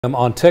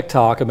On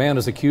TikTok, a man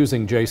is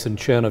accusing Jason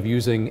Chen of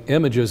using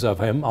images of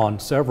him on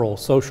several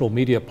social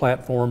media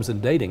platforms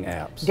and dating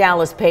apps.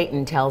 Dallas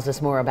Payton tells us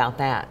more about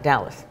that.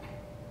 Dallas.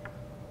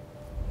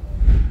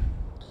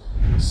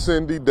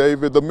 Cindy,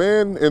 David, the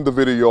man in the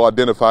video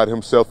identified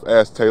himself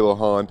as Taylor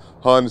Hahn.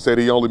 Hahn said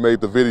he only made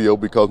the video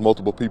because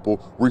multiple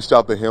people reached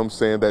out to him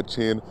saying that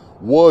Chen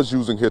was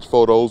using his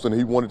photos and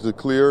he wanted to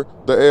clear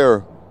the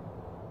air.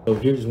 So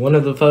here's one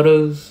of the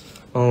photos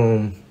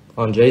on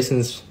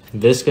Jason's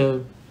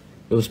Visco.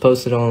 It was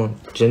posted on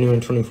January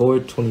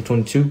 24th,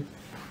 2022.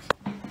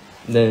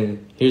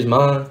 Then here's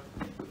mine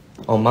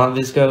on my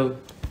Visco,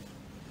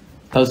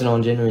 posted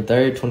on January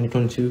 3rd,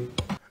 2022.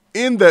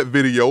 In that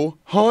video,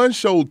 Hahn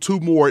showed two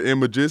more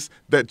images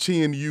that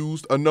Chen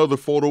used, another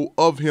photo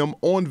of him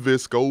on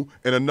Visco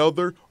and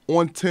another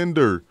on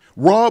Tinder.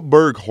 Rob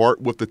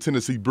Burghardt with the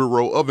Tennessee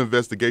Bureau of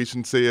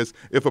Investigation says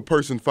if a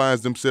person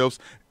finds themselves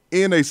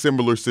in a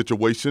similar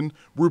situation,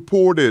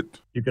 report it.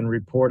 You can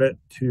report it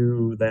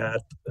to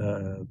that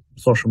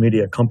social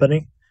media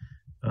company.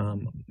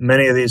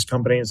 Many of these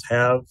companies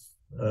have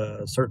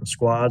certain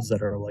squads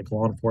that are like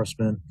law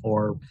enforcement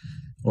or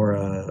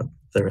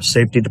their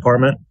safety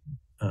department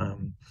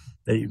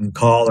that you can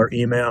call or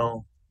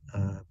email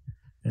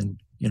and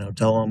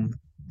tell them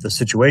the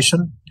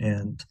situation,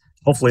 and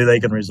hopefully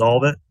they can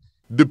resolve it.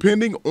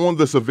 Depending on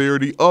the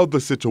severity of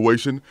the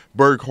situation,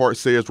 Burghardt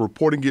says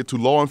reporting it to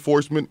law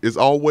enforcement is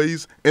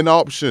always an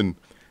option.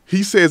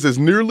 He says it's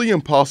nearly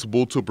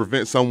impossible to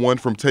prevent someone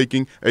from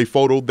taking a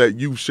photo that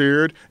you've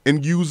shared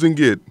and using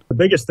it. The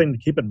biggest thing to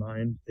keep in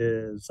mind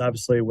is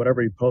obviously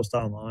whatever you post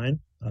online,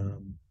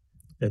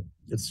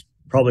 it's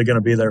probably going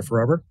to be there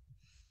forever.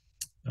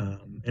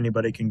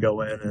 Anybody can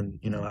go in and,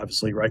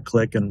 obviously right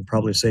click and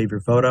probably save your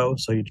photo.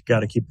 So you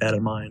got to keep that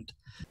in mind.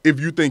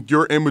 If you think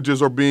your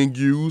images are being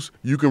used,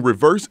 you can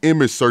reverse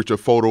image search a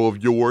photo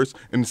of yours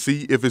and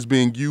see if it's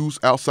being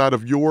used outside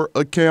of your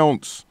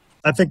accounts.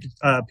 I think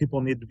people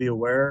need to be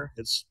aware.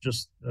 It's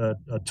just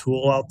a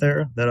tool out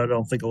there that I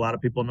don't think a lot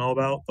of people know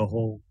about, the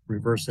whole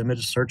reverse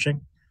image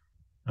searching.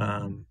 We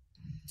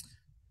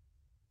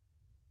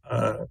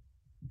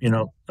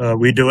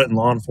do it in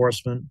law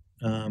enforcement.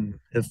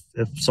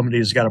 If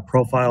somebody's got a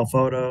profile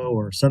photo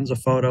or sends a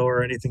photo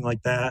or anything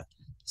like that,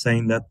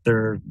 saying that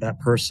they're that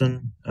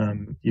person,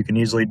 you can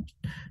easily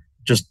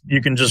just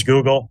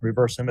Google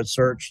reverse image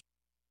search.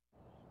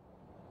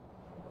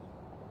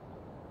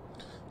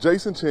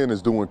 Jason Chen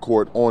is due in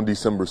court on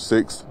December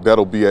 6th.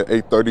 That'll be at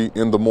 8:30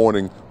 in the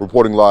morning.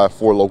 Reporting live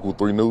for Local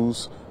 3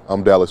 News,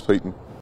 I'm Dallas Payton.